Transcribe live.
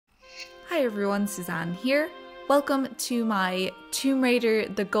Hi everyone, Suzanne here. Welcome to my Tomb Raider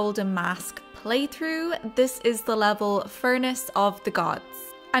The Golden Mask playthrough. This is the level Furnace of the Gods.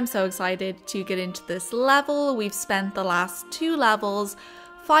 I'm so excited to get into this level. We've spent the last 2 levels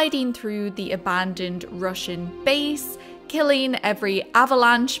fighting through the abandoned Russian base, killing every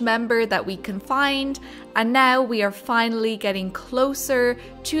Avalanche member that we can find, and now we are finally getting closer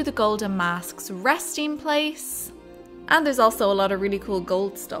to the Golden Mask's resting place. And there's also a lot of really cool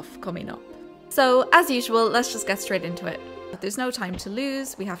gold stuff coming up. So as usual, let's just get straight into it. There's no time to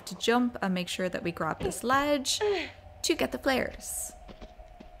lose. We have to jump and make sure that we grab this ledge to get the flares.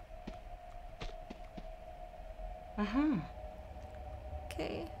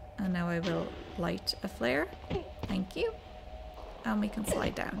 Okay, and now I will light a flare. Thank you. And we can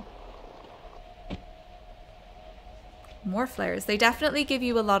slide down. More flares. They definitely give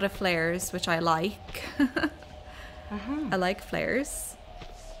you a lot of flares, which I like. I like flares.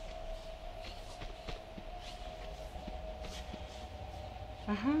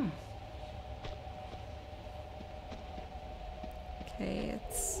 Okay,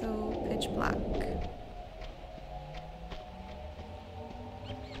 it's so pitch black.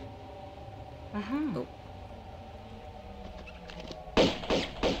 Oh.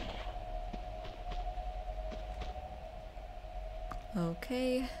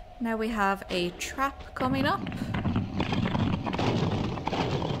 Okay, now we have a trap coming up.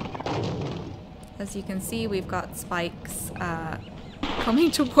 As you can see, we've got spikes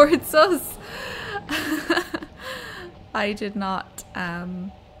coming towards us. I did not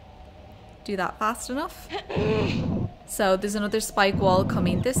do that fast enough. So there's another spike wall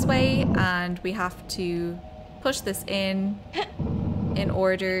coming this way, and we have to push this in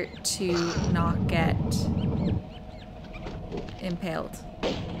order to not get impaled.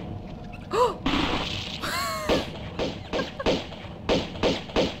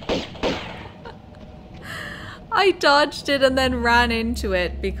 I dodged it and then ran into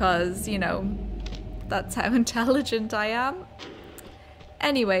it because, you know, that's how intelligent I am.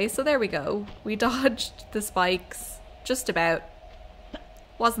 Anyway, so there we go. We dodged the spikes just about.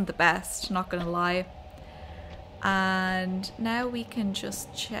 Wasn't the best, not gonna lie. And now we can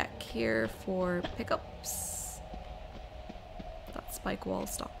just check here for pickups. That spike wall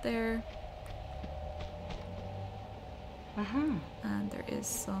stopped there. And there is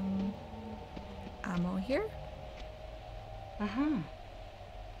some ammo here.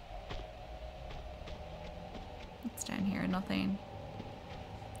 What's down here? Nothing.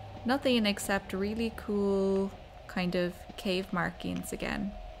 Nothing except really cool kind of cave markings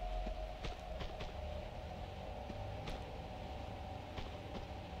again.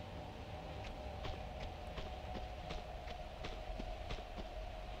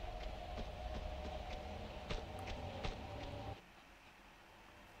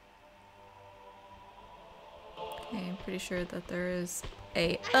 Okay, I'm pretty sure that there is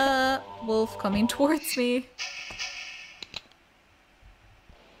a wolf coming towards me.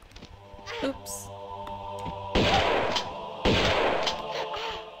 Oops.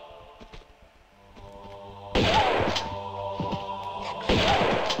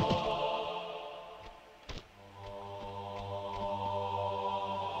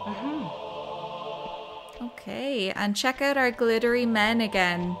 Okay, and check out our glittery men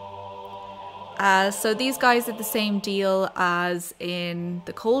again. So these guys are the same deal as in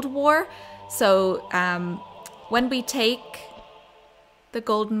the Cold War. So when we take the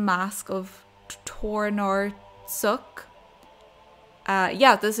Golden Mask of Suk.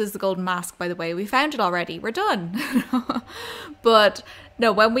 Yeah, this is the Golden Mask, by the way. We found it already. We're done. But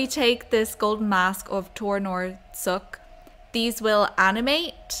no, when we take this Golden Mask of Suk, these will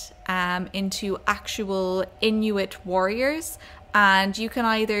animate into actual Inuit warriors. And you can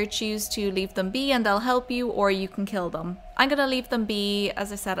either choose to leave them be and they'll help you, or you can kill them. I'm gonna leave them be.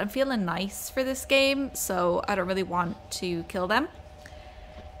 As I said, I'm feeling nice for this game, so I don't really want to kill them.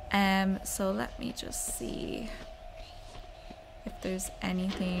 So let me just see if there's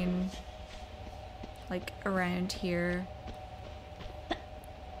anything like around here.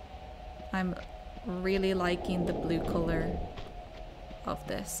 I'm really liking the blue color of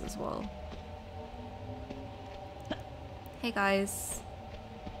this as well. Hey guys,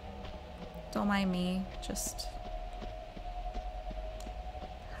 don't mind me, just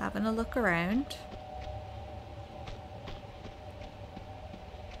having a look around.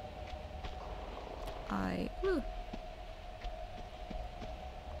 I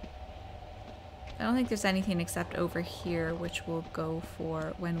don't think there's anything except over here, which we'll go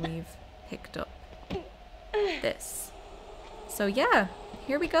for when we've picked up this. So yeah,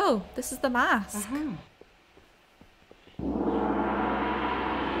 here we go. This is the mask.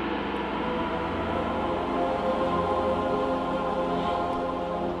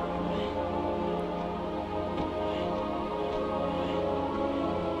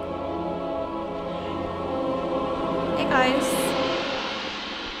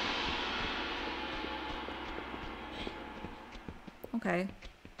 Okay.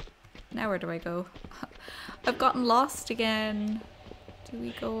 Now where do I go? I've gotten lost again. Do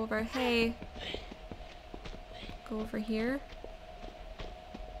we go over? Hey. Go over here.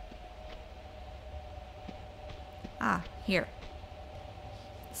 Ah, here.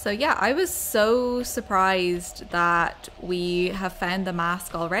 So yeah, I was so surprised that we have found the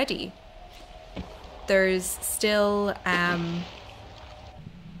mask already. There's still,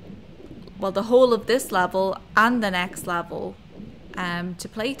 well, the whole of this level and the next level to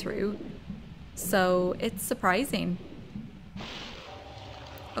play through. So it's surprising.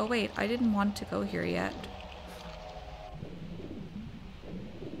 Oh wait, I didn't want to go here yet.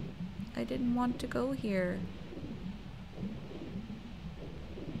 I didn't want to go here.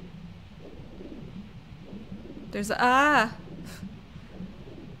 There's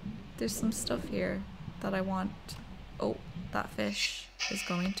there's some stuff here that I want. Oh, that fish is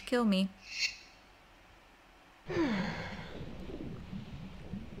going to kill me.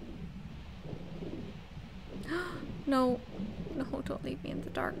 No, no, don't leave me in the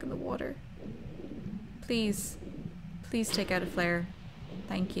dark in the water. Please, please take out a flare.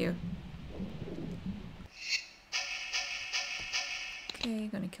 Thank you. Okay,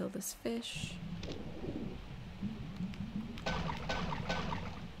 gonna kill this fish.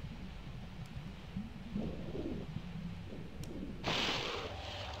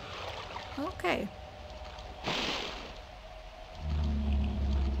 Okay.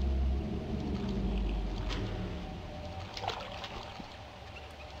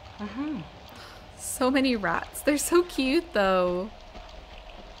 So many rats. They're so cute though.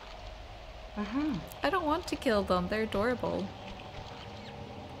 I don't want to kill them. They're adorable.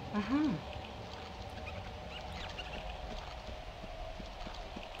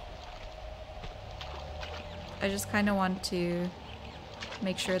 I just kind of want to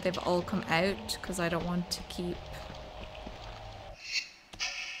make sure they've all come out because I don't want to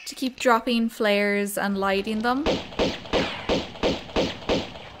keep dropping flares and lighting them.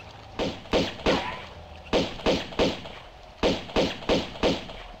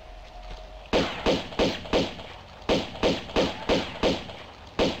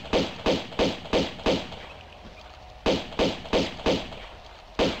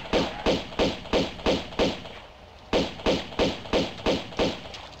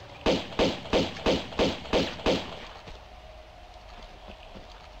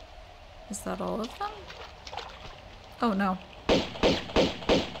 Is that all of them? Oh no.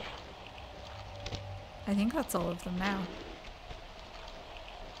 I think that's all of them now.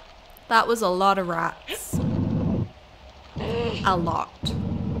 That was a lot of rats. A lot.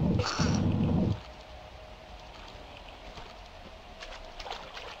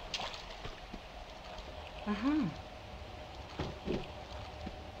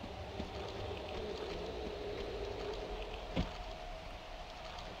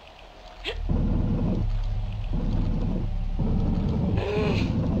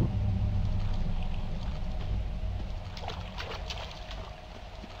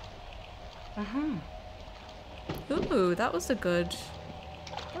 Ooh, that was a good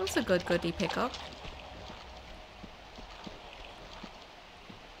goodie pickup.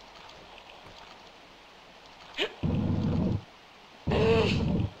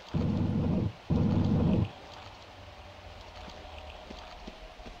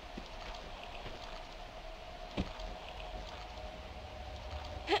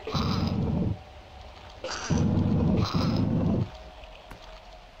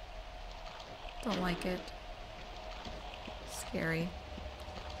 Don't like it. Scary.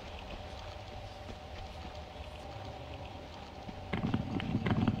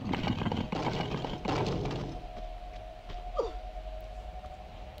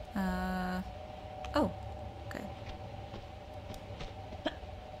 Oh, okay.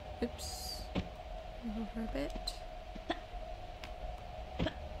 Oops. Move over a bit.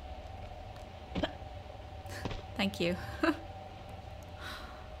 Thank you.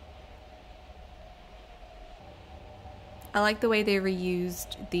 I like the way they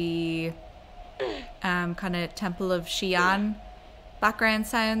reused the kind of Temple of Xi'an background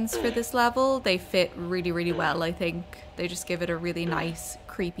sounds for this level. They fit really, really well, I think. They just give it a really nice,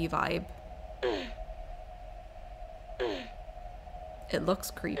 creepy vibe. It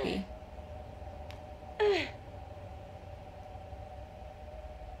looks creepy.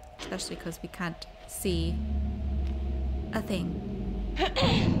 Especially because we can't see a thing.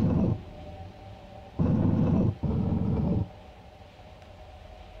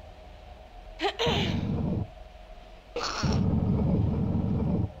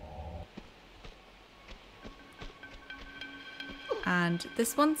 And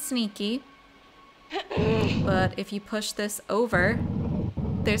this one's sneaky. But if you push this over,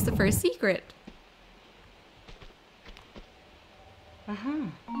 there's the first secret.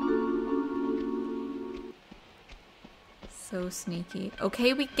 So sneaky.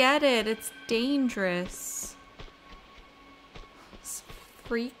 Okay, we get it. It's dangerous. It's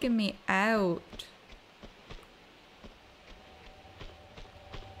freaking me out.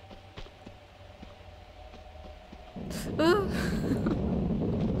 Ooh.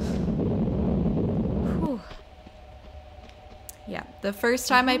 Whew. Yeah, the first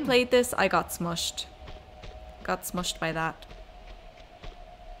time I played this, I got smushed. Got smushed by that.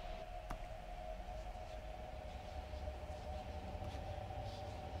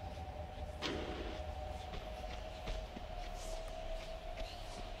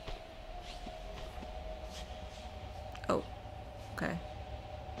 Oh, okay.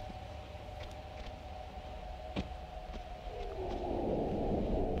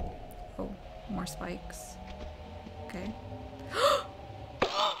 Oh, more spikes. Okay.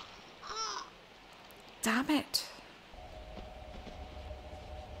 Damn it.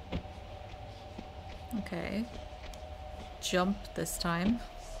 Okay. Jump this time.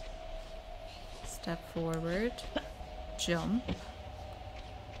 Step forward. Jump.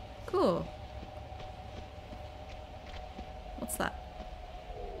 Cool. What's that?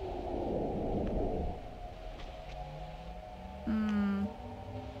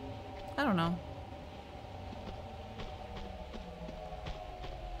 I don't know.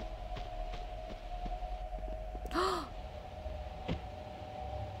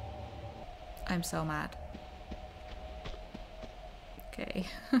 I'm so mad. Okay.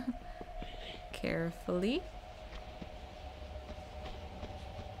 Carefully.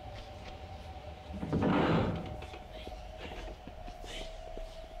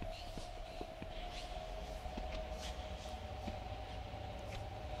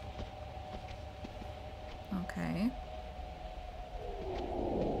 Okay.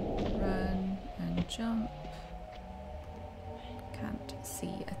 Run and jump. Can't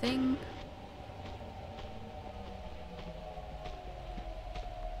see a thing.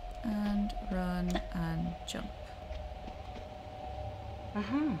 And run and jump.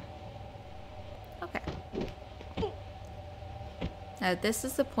 Okay. Now this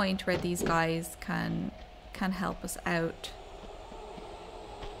is the point where these guys can help us out.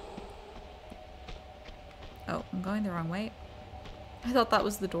 Oh, I'm going the wrong way. I thought that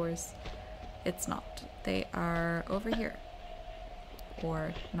was the doors. It's not. They are over here.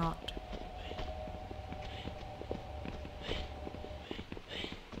 Or not.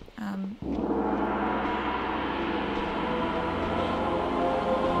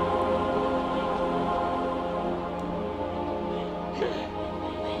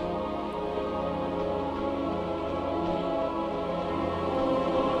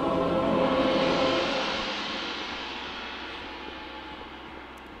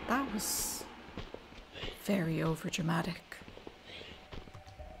 That was very overdramatic.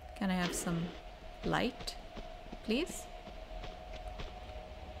 Can I have some light, please?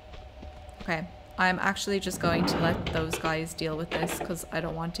 Okay, I'm actually just going to let those guys deal with this because I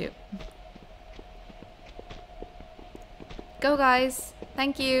don't want to. Go guys,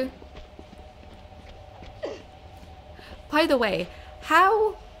 thank you. By the way,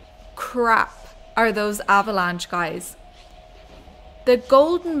 how crap are those avalanche guys? The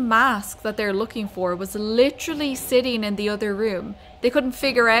golden mask that they're looking for was literally sitting in the other room. They couldn't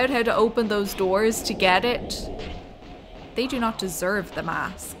figure out how to open those doors to get it. They do not deserve the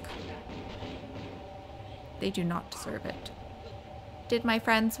mask. They do not deserve it. Did my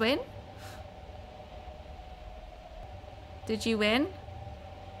friends win? Did you win?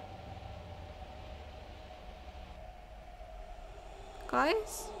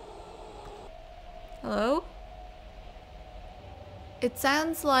 Guys? Hello? It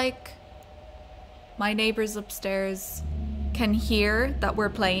sounds like my neighbors upstairs can hear that we're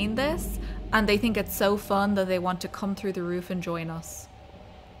playing this and they think it's so fun that they want to come through the roof and join us.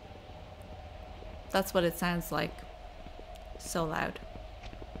 That's what it sounds like. So loud.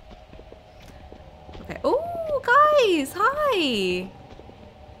 Okay. Oh, guys! Hi!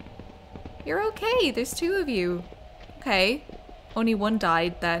 You're okay. There's two of you. Okay. Only one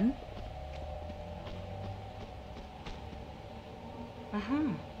died then.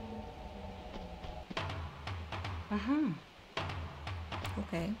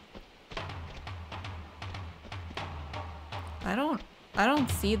 Okay. I don't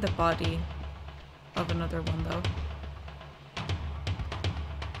see the body of another one though.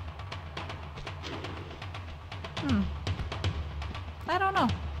 I don't know.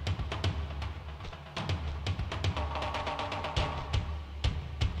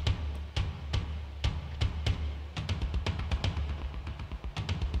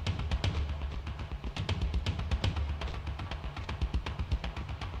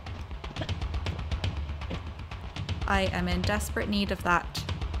 I am in desperate need of that.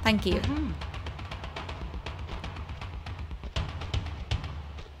 Thank you.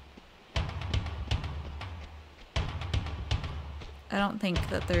 I don't think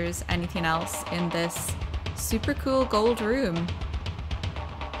that there's anything else in this super cool gold room.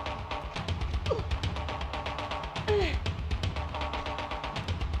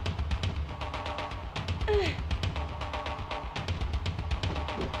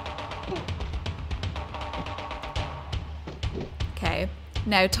 Okay,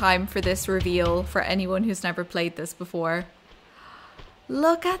 now time for this reveal for anyone who's never played this before.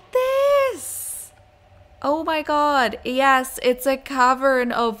 Look at this! Oh my god, yes, it's a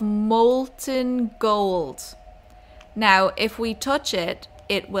cavern of molten gold. Now, if we touch it,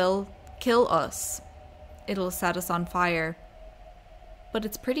 it will kill us. It'll set us on fire. But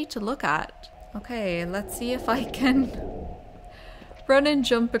it's pretty to look at. Okay, let's see if I can run and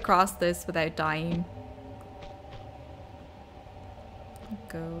jump across this without dying.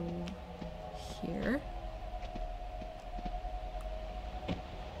 Go here.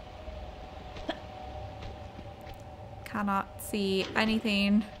 Cannot see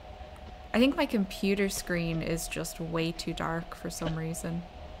anything. I think my computer screen is just way too dark for some reason.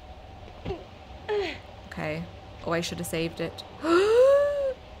 Okay. Oh, I should have saved it.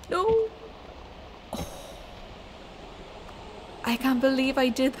 No! Oh. I can't believe I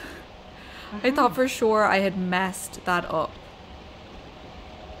did. I thought for sure I had messed that up.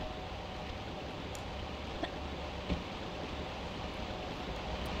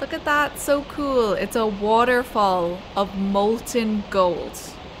 Look at that, so cool. It's a waterfall of molten gold.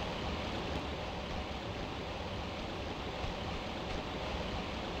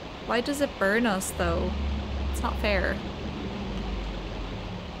 Why does it burn us though? It's not fair.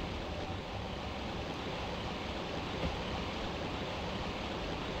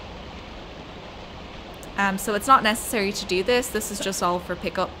 So it's not necessary to do this. This is just all for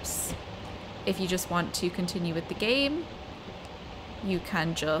pickups. If you just want to continue with the game, you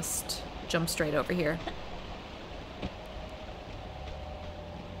can just jump straight over here.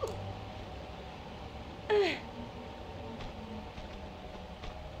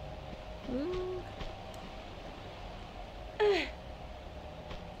 Ooh.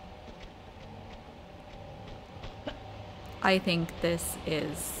 I think this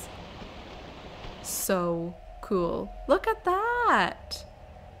is so cool. Look at that!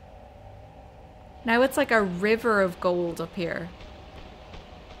 Now it's like a river of gold up here.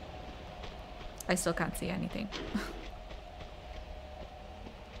 I still can't see anything.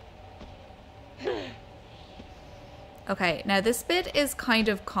 Okay, now this bit is kind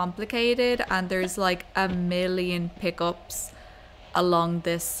of complicated and there's like a million pickups along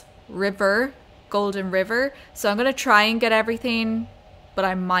this river, golden river. So I'm gonna try and get everything, but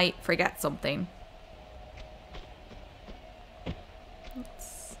I might forget something.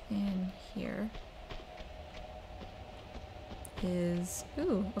 What's in here? Is,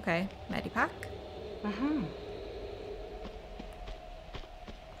 ooh, okay, Medipack.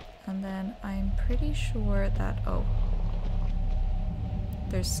 And then I'm pretty sure that, oh,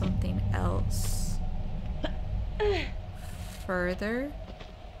 there's something else further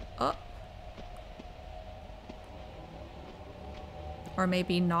up. Or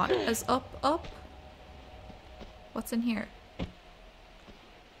maybe not as up. What's in here?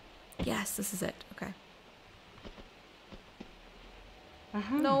 Yes, this is it, okay.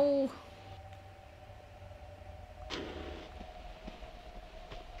 No.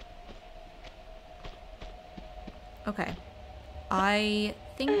 Okay. I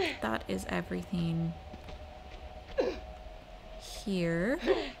think that is everything here.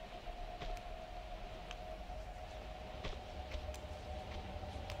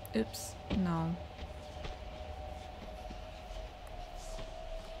 Oops. No.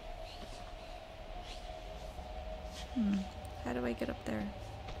 How do I get up there?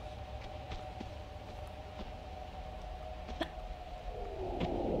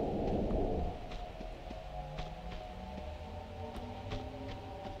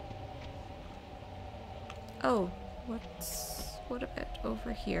 Oh, what about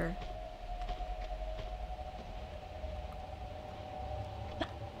over here?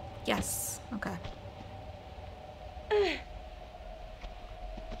 Yes, okay.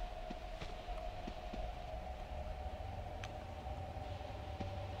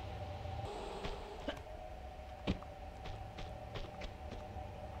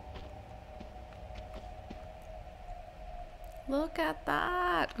 Look at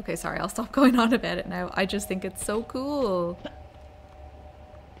that. Okay, sorry, I'll stop going on about it now. I just think it's so cool.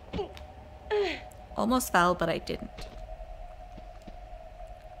 Almost fell, but I didn't.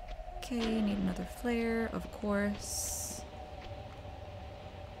 Okay, need another flare, of course.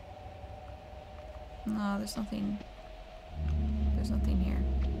 No, there's nothing. There's nothing here.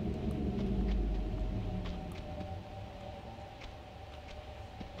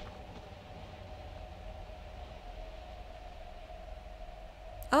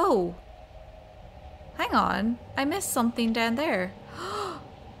 Oh! Hang on. I missed something down there.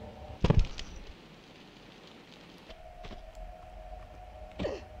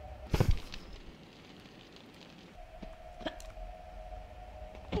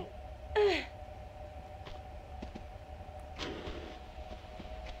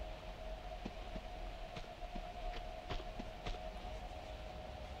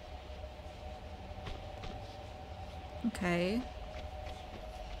 Okay.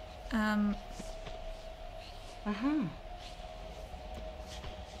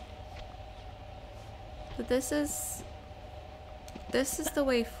 But this is the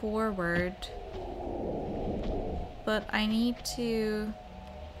way forward. But I need to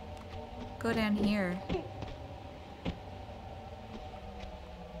go down here.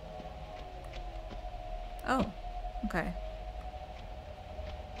 Oh, okay.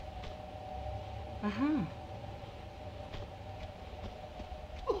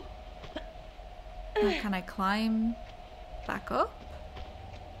 Now, can I climb back up?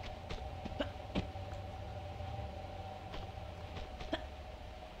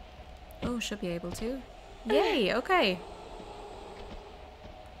 Oh, should be able to. Yay, okay.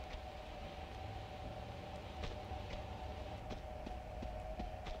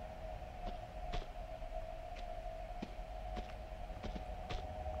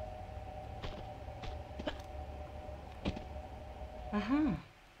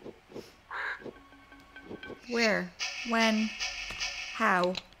 Where? When?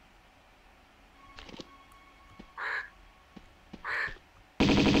 How?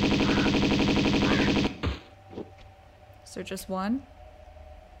 Is there just one?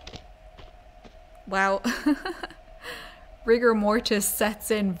 Wow. Rigor mortis sets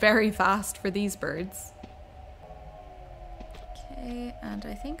in very fast for these birds. Okay, and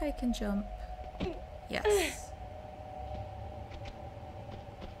I think I can jump. Yes.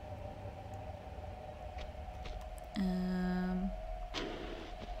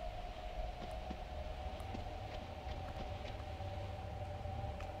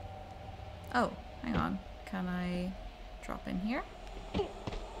 Oh, hang on. Can I drop in here?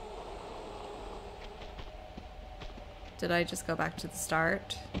 Did I just go back to the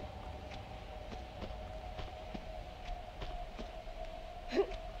start?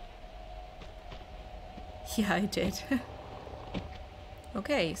 Yeah, I did.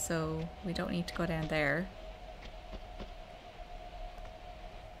 Okay, so we don't need to go down there.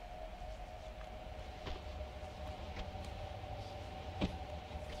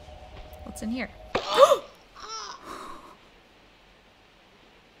 What's in here?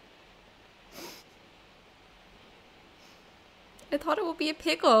 I thought it would be a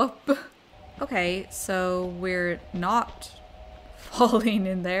pickup. Okay, so we're not falling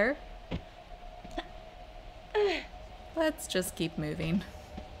in there. Let's just keep moving.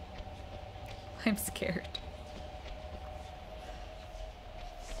 I'm scared.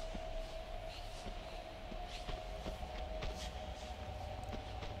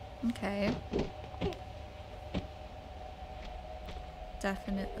 Okay.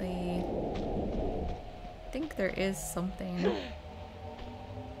 Definitely think there is something.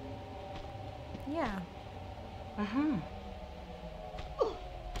 Yeah.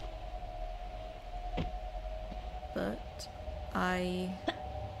 But I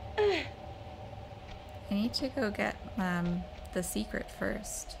need to go get the secret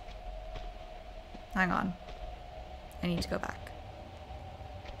first. Hang on. I need to go back.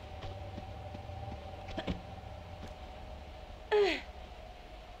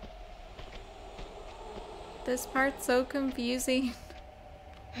 This part's so confusing.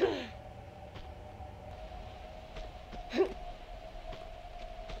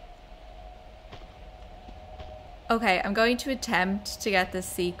 Okay, I'm going to attempt to get this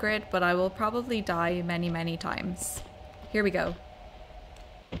secret, but I will probably die many, many times. Here we go.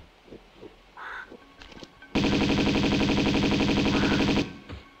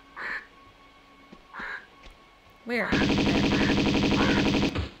 Where?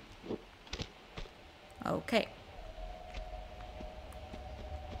 Okay.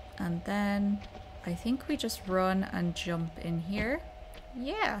 And then I think we just run and jump in here.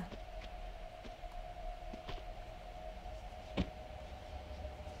 Yeah.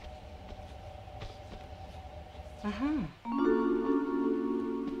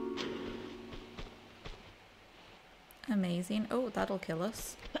 Amazing. Oh, that'll kill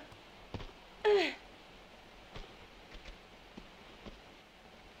us.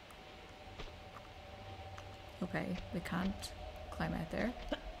 Okay, we can't climb out there.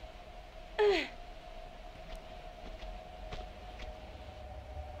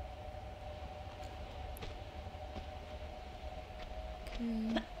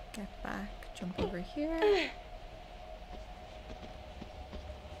 Okay, get back, jump over here.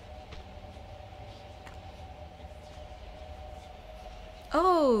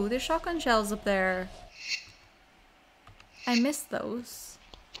 Oh, there's shotgun shells up there. I missed those.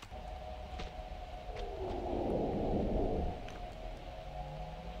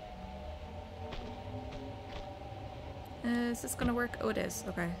 Is this gonna work? Oh, it is.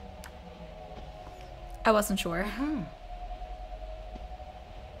 Okay. I wasn't sure.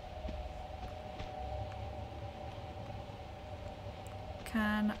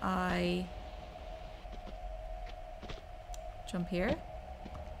 Can I jump here?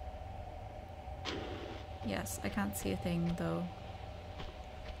 Yes, I can't see a thing though.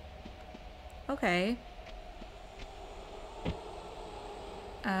 Okay.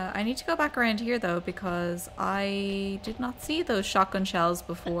 I need to go back around here though because I did not see those shotgun shells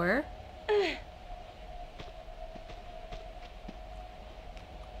before.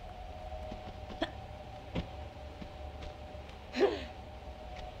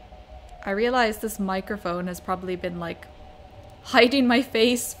 I realize this microphone has probably been like hiding my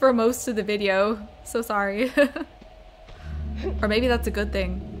face for most of the video. So sorry. Or maybe that's a good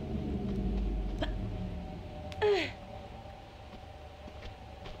thing.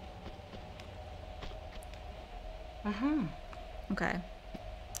 Okay.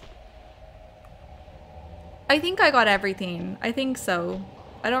 I think I got everything. I think so.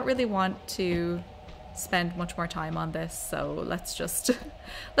 I don't really want to spend much more time on this, so let's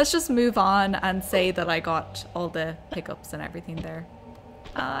just move on and say that I got all the pickups and everything there.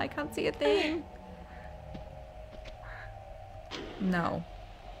 I can't see a thing. No.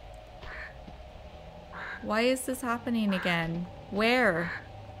 Why is this happening again? Where?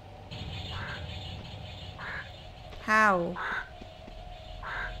 How?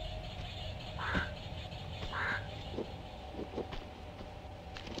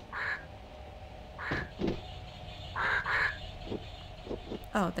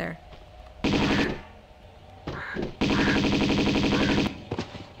 Oh, there.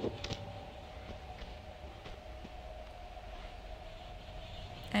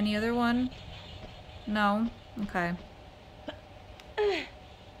 Any other one? No? Okay.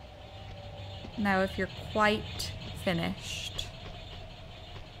 Now if you're quite finished.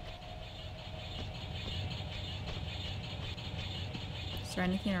 Is there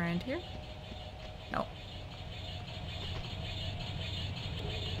anything around here? No.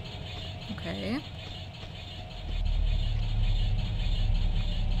 Okay.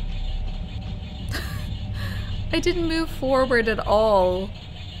 I didn't move forward at all.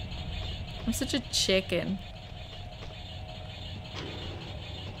 I'm such a chicken.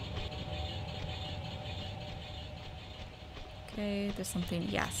 Okay, there's something.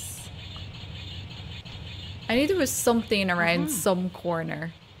 Yes. I knew there was something around some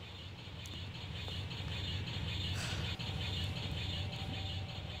corner.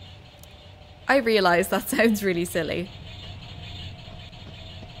 I realize that sounds really silly.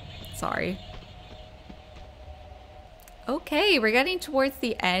 Sorry. Okay, we're getting towards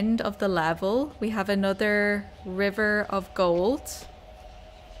the end of the level. We have another river of gold.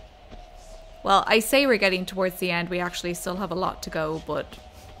 Well, I say we're getting towards the end. We actually still have a lot to go, but...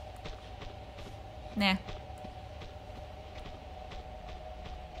 nah.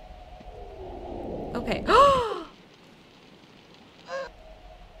 Okay.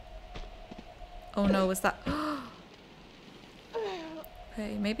 Oh no, was that...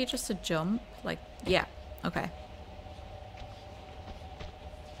 Okay, maybe just a jump. Like, yeah. Okay.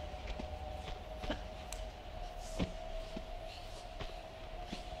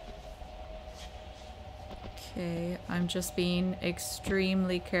 Okay, I'm just being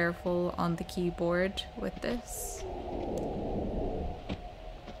extremely careful on the keyboard with this.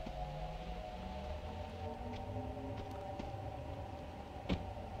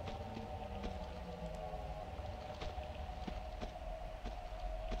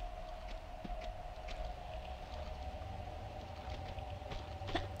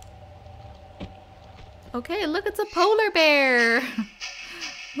 Okay, look, it's a polar bear!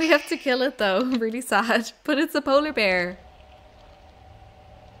 We have to kill it though, really sad, but it's a polar bear.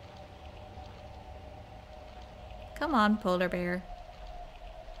 Come on, polar bear.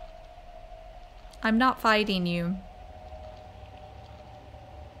 I'm not fighting you.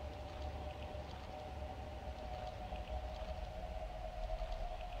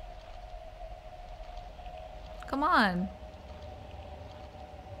 Come on.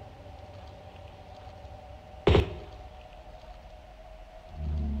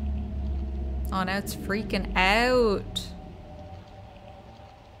 Oh, now it's freaking out.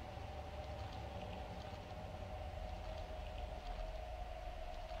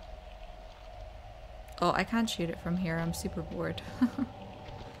 Oh, I can't shoot it from here. I'm super bored.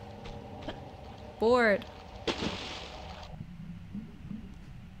 Bored.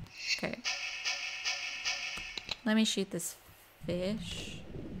 Okay. Let me shoot this fish.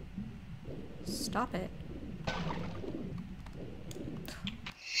 Stop it.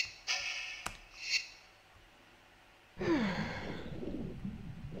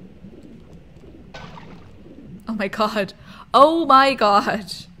 Oh my god. Oh my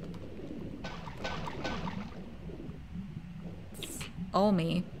god. It's all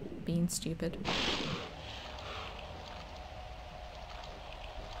me being stupid.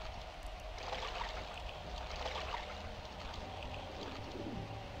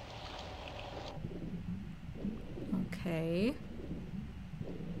 Okay.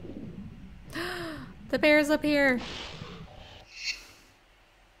 The bear's up here.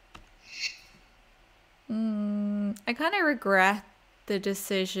 I kind of regret the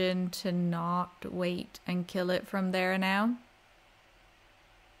decision to not wait and kill it from there now.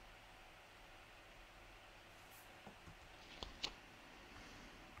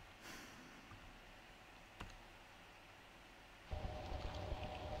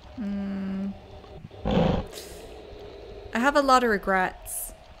 I have a lot of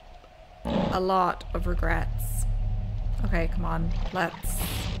regrets. A lot of regrets. Okay, come on.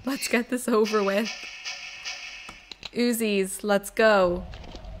 Let's get this over with. Uzis, let's go.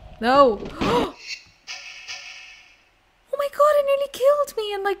 No. Oh my god, it nearly killed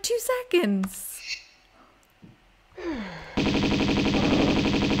me in like 2 seconds.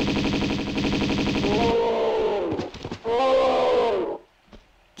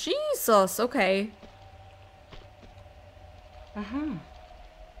 Jesus, okay.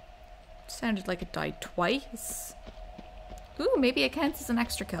 Sounded like it died twice. Ooh, maybe it counts as an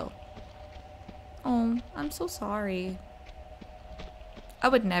extra kill. Oh, I'm so sorry. I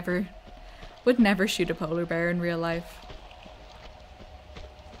would never shoot a polar bear in real life.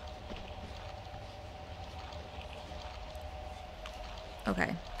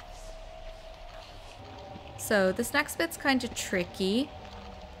 Okay. So this next bit's kind of tricky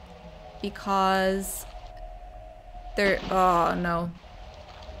because oh no.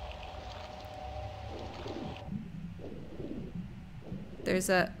 There's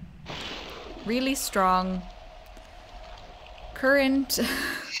a really strong current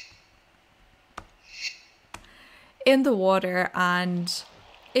in the water, and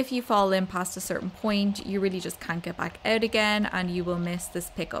if you fall in past a certain point, you really just can't get back out again and you will miss this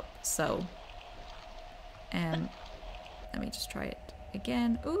pickup. So let me just try it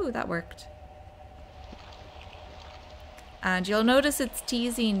again. Ooh, that worked. And you'll notice it's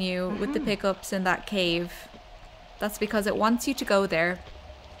teasing you with the pickups in that cave. That's because it wants you to go there.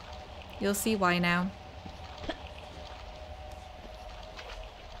 You'll see why now.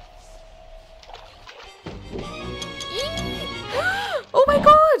 Oh my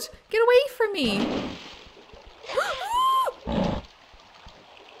god! Get away from me!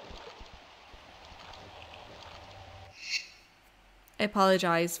 I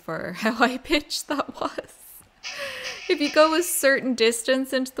apologize for how high pitched that was. If you go a certain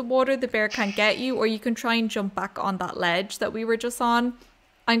distance into the water, the bear can't get you, or you can try and jump back on that ledge that we were just on.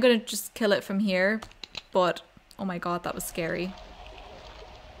 I'm gonna just kill it from here, but oh my god, that was scary.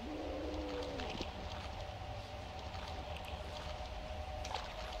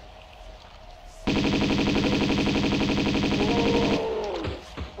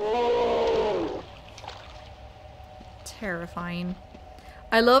 Terrifying.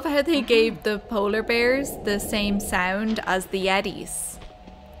 I love how they gave the polar bears the same sound as the Yetis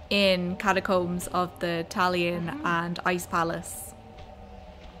in Catacombs of the Talion and Ice Palace.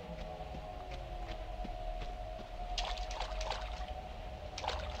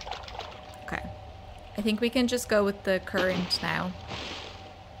 Okay. I think we can just go with the current now.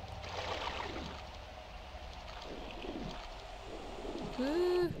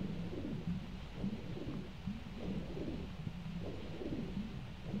 Woo.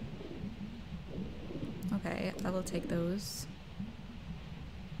 Okay, I will take those.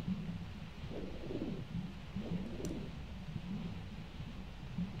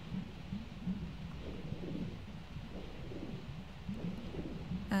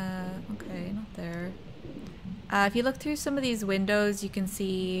 Okay, not there. If you look through some of these windows, you can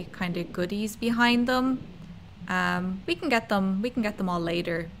see kind of goodies behind them. We can get them. We can get them all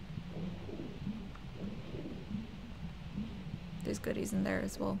later. There's goodies in there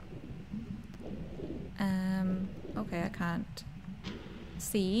as well. Okay, I can't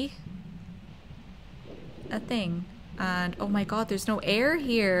see. a thing. And oh my god, there's no air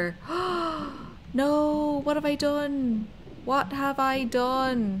here. No, what have I done? What have I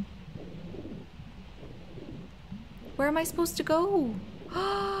done? Where am I supposed to go?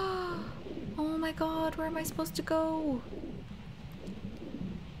 Oh my god, where am I supposed to go?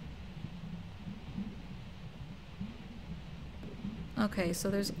 Okay, so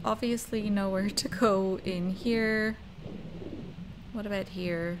there's obviously nowhere to go in here. What about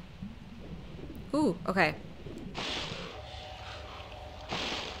here? Ooh, okay.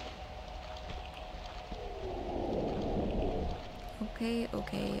 Okay,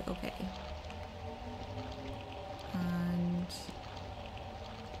 okay, okay. And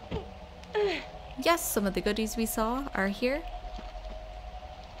yes, some of the goodies we saw are here.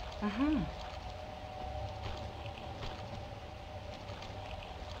 Uh-huh.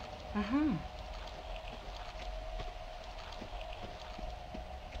 Uh-huh.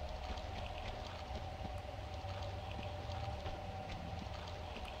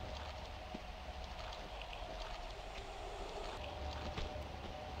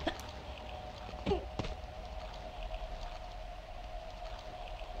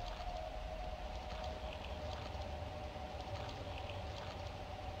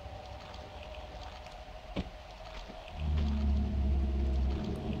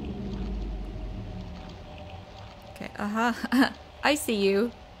 Okay, uh-huh. I see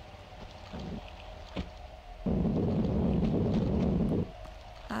you.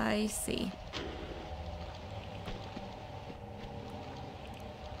 I see.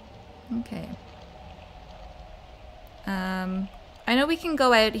 Okay. I know we can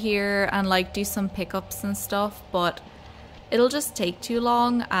go out here and like do some pickups and stuff, but it'll just take too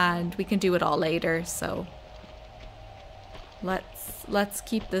long and we can do it all later, so let's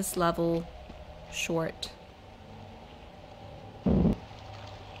keep this level short.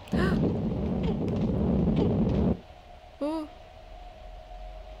 Ooh.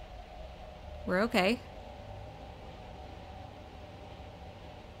 We're okay.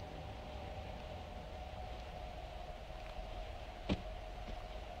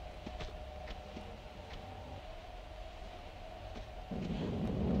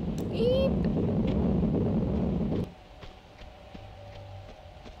 Eep.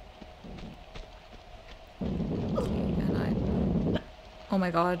 Oh my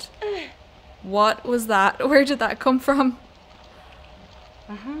god. What was that? Where did that come from?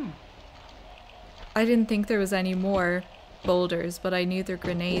 Uh-huh. I didn't think there was any more boulders, but I knew their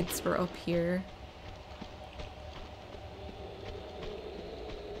grenades were up here.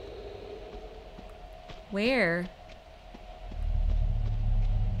 Where?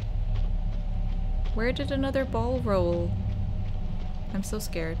 Where did another ball roll? I'm so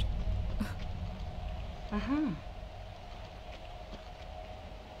scared. Uh-huh.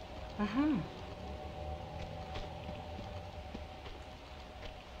 Uh-huh.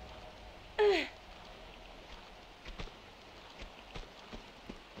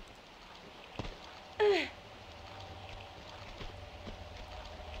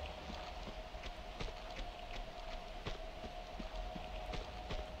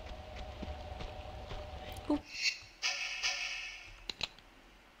 Ooh.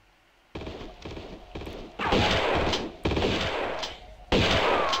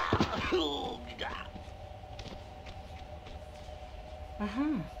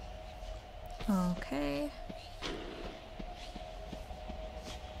 Uh-huh. Okay.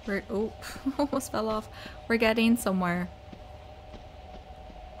 We're oh, almost fell off. We're getting somewhere.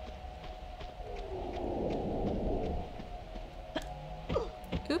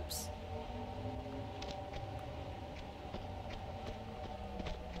 Oops.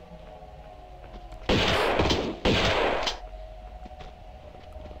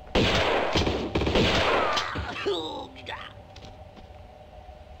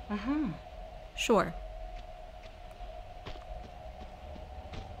 Uh-huh. Sure.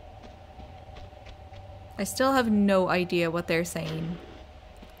 I still have no idea what they're saying.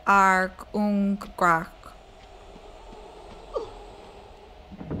 Arg ung grak.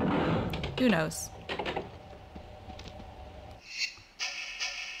 Who knows?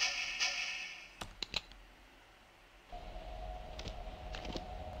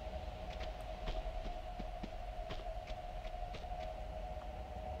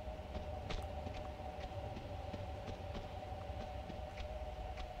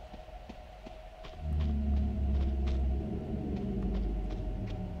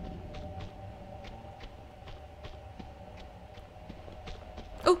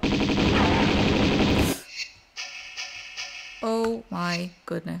 Oh! Oh my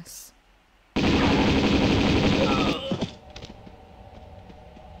goodness.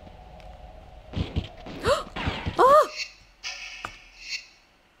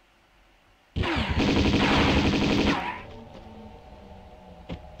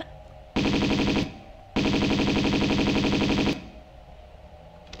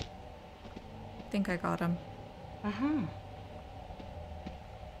 think I got him. Uh-huh.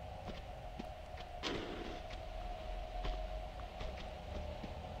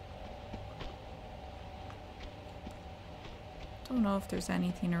 Don't know if there's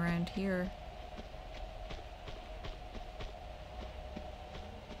anything around here.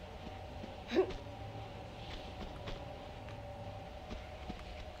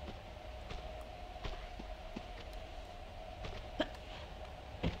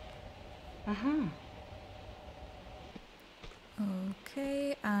 Uh-huh.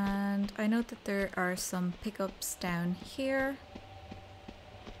 Okay, and I know that there are some pickups down here.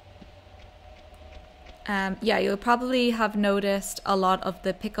 Yeah, you'll probably have noticed a lot of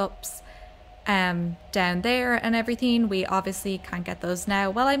the pickups down there and everything. We obviously can't get those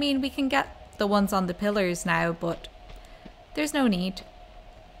now. Well, I mean, we can get the ones on the pillars now, but there's no need.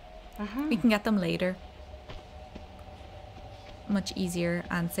 Uh-huh. We can get them later. Much easier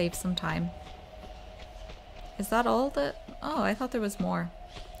and save some time. Is that all the... Oh, I thought there was more.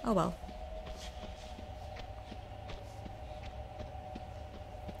 Oh well.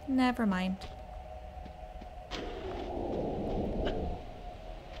 Never mind.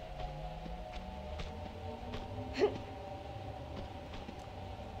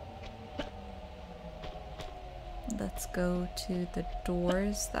 Let's go to the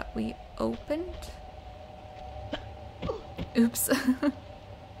doors that we opened. Oops.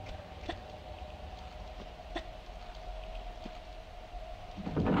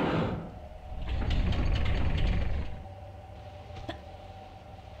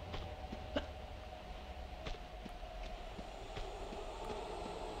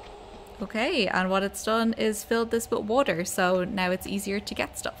 Okay, and what it's done is filled this with water, so now it's easier to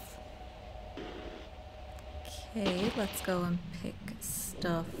get stuff. Okay, let's go and pick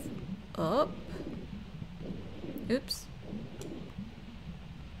stuff up. Oops.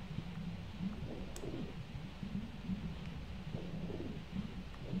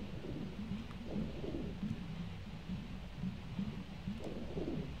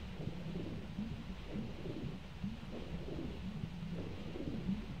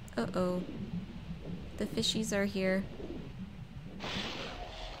 Uh-oh. The fishies are here.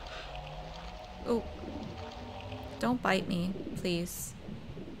 Oh. Don't bite me, please.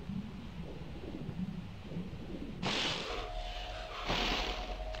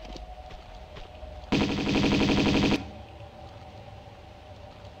 Okay,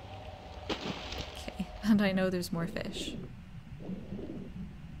 and I know there's more fish.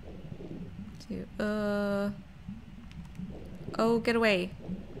 Oh, get away.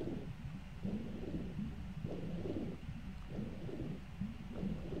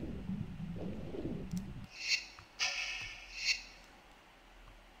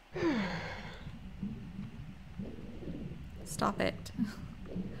 Stop it.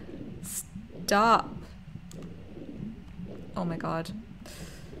 Stop. Oh my god.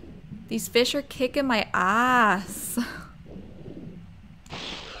 These fish are kicking my ass.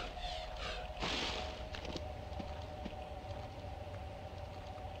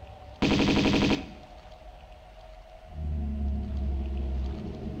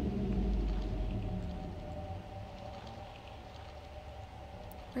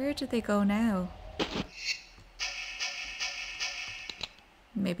 Where did they go now?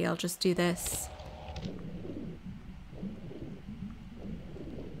 Maybe I'll just do this.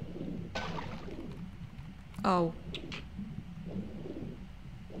 Oh.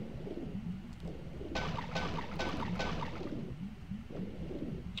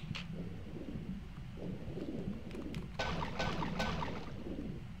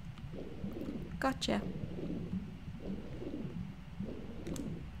 Gotcha.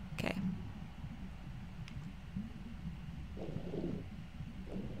 Okay.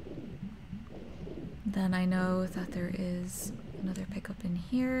 Then I know that there is another pickup in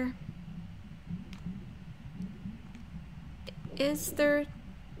here. Is there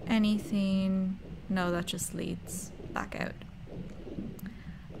anything? No, that just leads back out.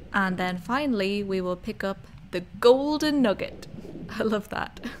 And then finally we will pick up the golden nugget. I love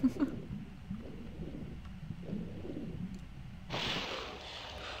that.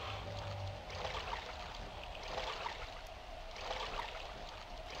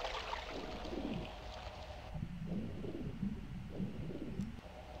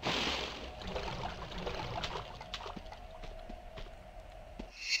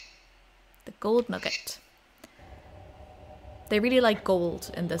 Gold nugget. They really like gold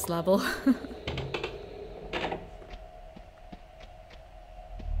in this level.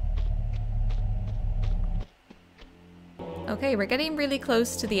 Okay, we're getting really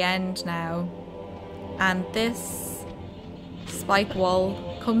close to the end now. And this spike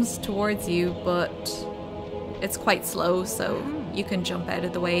wall comes towards you, but it's quite slow, so you can jump out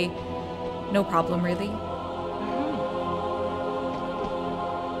of the way. No problem, really.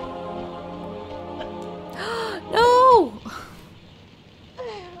 No!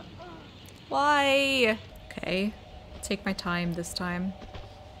 Why? Okay, take my time this time.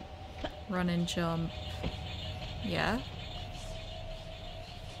 Run and jump. Yeah.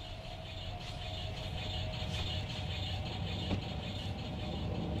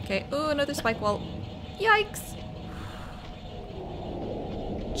 Okay. Oh, another spike wall. Yikes!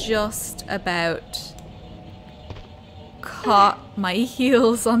 Just about caught my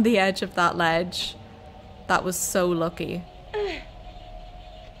heels on the edge of that ledge. That was so lucky.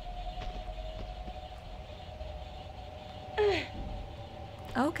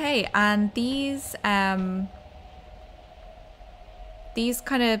 Okay, and these kind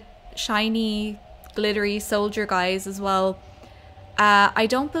of shiny, glittery soldier guys as well. I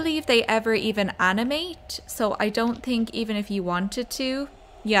don't believe they ever even animate, so I don't think even if you wanted to,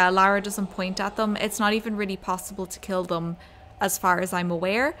 yeah, Lara doesn't point at them. It's not even really possible to kill them as far as I'm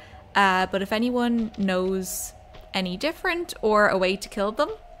aware. But if anyone knows any different or a way to kill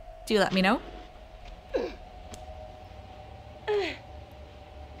them, do let me know.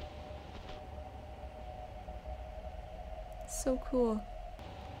 So cool.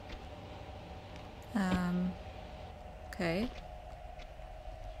 Okay.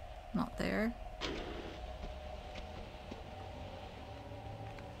 Not there.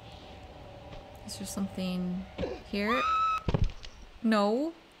 Is there something here?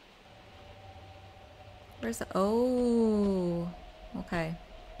 No. Where's the... Oh. Okay.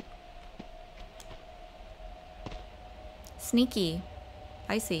 Sneaky.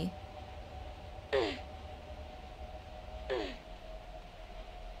 I see.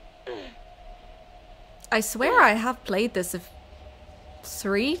 I swear I have played this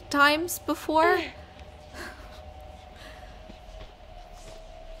 3 times before.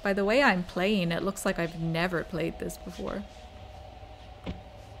 By the way I'm playing, it looks like I've never played this before.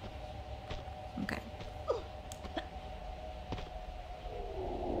 Okay.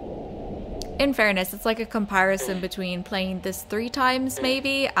 In fairness, it's like a comparison between playing this 3 times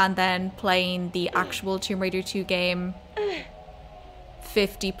maybe and then playing the actual Tomb Raider 2 game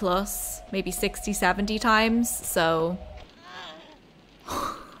 50 plus, maybe 60, 70 times, so...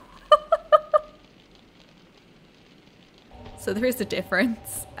 So there is a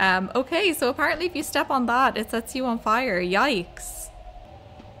difference. Okay, so apparently if you step on that, it sets you on fire. Yikes.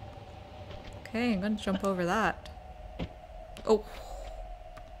 Okay, I'm gonna jump over that. Oh.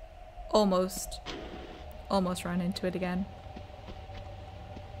 Almost. Almost ran into it again.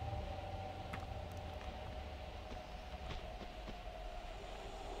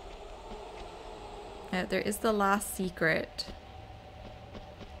 Now, there is the last secret,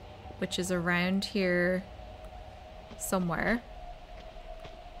 which is around here somewhere.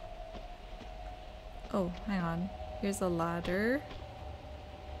 Oh, hang on. Here's a ladder.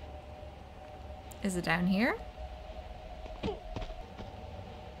 Is it down here?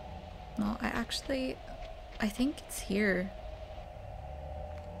 No, I think it's here.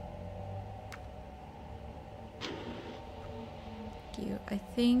 Thank you. I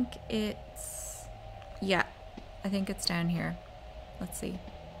think it's... Yeah, I think it's down here. Let's see.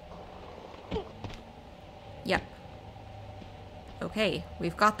 Yep. Okay,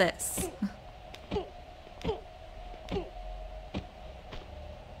 we've got this.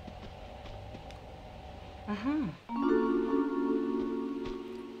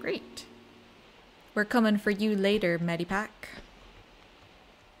 Great. We're coming for you later, Medipack.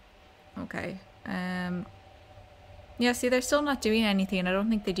 Okay. Yeah, see, they're still not doing anything. I don't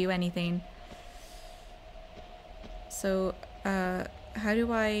think they do anything. So, how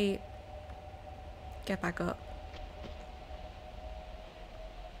do I get back up?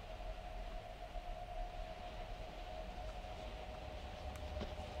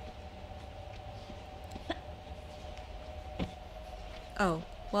 Oh,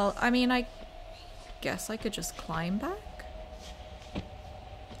 well, I mean, I guess I could just climb back?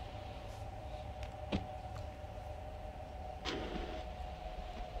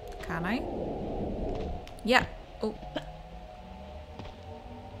 Can I? Yeah. Oh.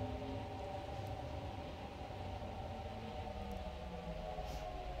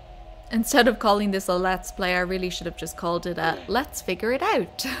 Instead of calling this a let's play, I really should have just called it a let's figure it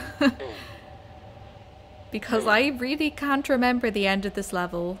out. Because I really can't remember the end of this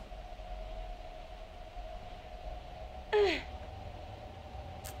level.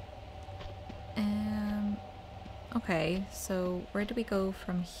 Okay, so where do we go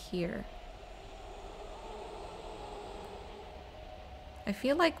from here? I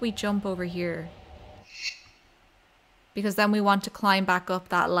feel like we jump over here. Because then we want to climb back up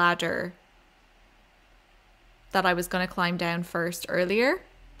that ladder that I was going to climb down first earlier.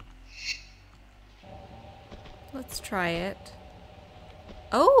 Let's try it.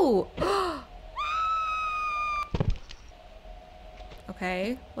 Oh!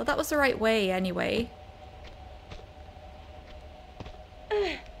 Okay. Well, that was the right way anyway.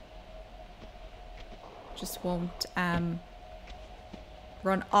 Just won't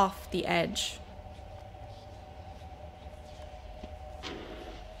run off the edge.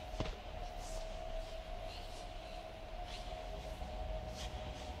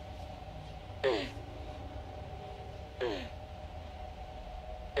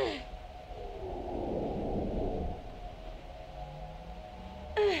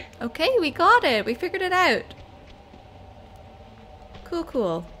 Okay, we got it. We figured it out. Cool,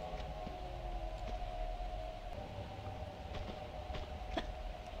 cool.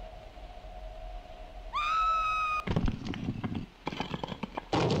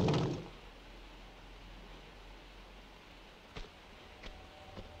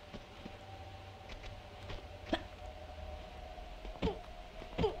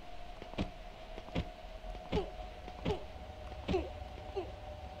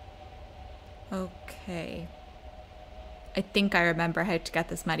 Okay. I think I remember how to get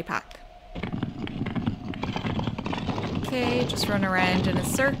this medipack. Okay, just run around in a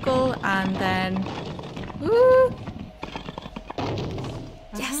circle and then... Woo!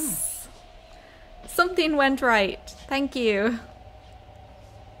 Yes! Something went right. Thank you.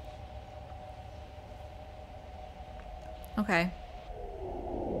 Okay.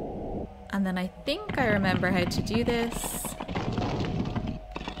 And then I think I remember how to do this.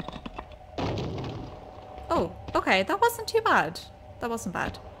 Oh, okay, that wasn't too bad. That wasn't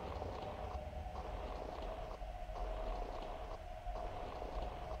bad.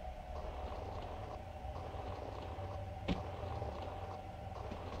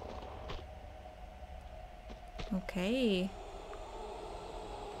 Okay.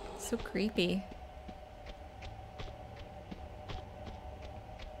 So creepy.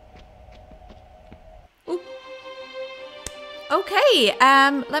 Ooh. Okay,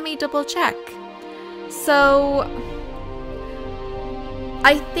 let me double check. So,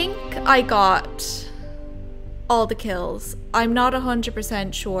 I think I got all the kills. I'm not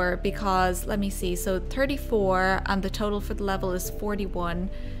 100% sure because, let me see, so 34 and the total for the level is 41.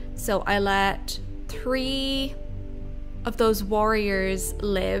 So I let 3 of those warriors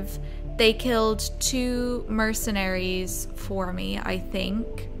live. They killed 2 mercenaries for me, I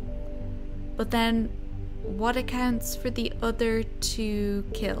think. But then, what accounts for the other 2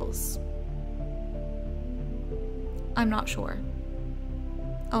 kills? I'm not sure.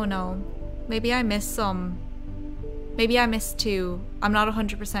 Oh no. Maybe I missed some. Maybe I missed 2. I'm not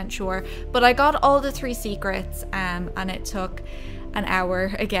 100% sure. But I got all the 3 secrets and it took an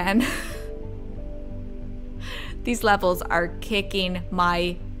hour again. These levels are kicking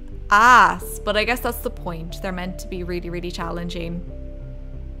my ass. But I guess that's the point. They're meant to be really, really challenging.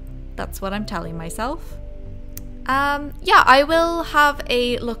 That's what I'm telling myself. Yeah, I will have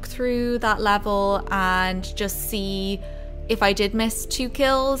a look through that level and just see if I did miss 2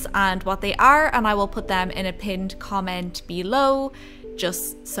 kills and what they are, and I will put them in a pinned comment below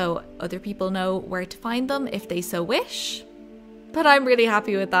just so other people know where to find them if they so wish. But I'm really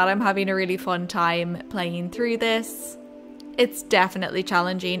happy with that. I'm having a really fun time playing through this. It's definitely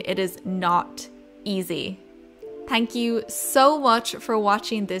challenging. It is not easy. Thank you so much for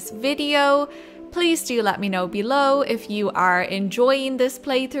watching this video. Please do let me know below if you are enjoying this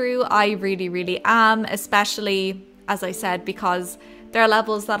playthrough. I really, really am, especially, as I said, because there are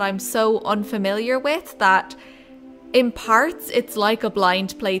levels that I'm so unfamiliar with that in parts it's like a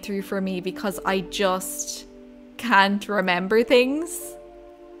blind playthrough for me because I just can't remember things.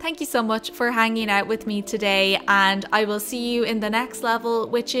 Thank you so much for hanging out with me today, and I will see you in the next level,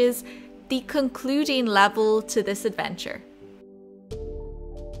 which is the concluding level to this adventure.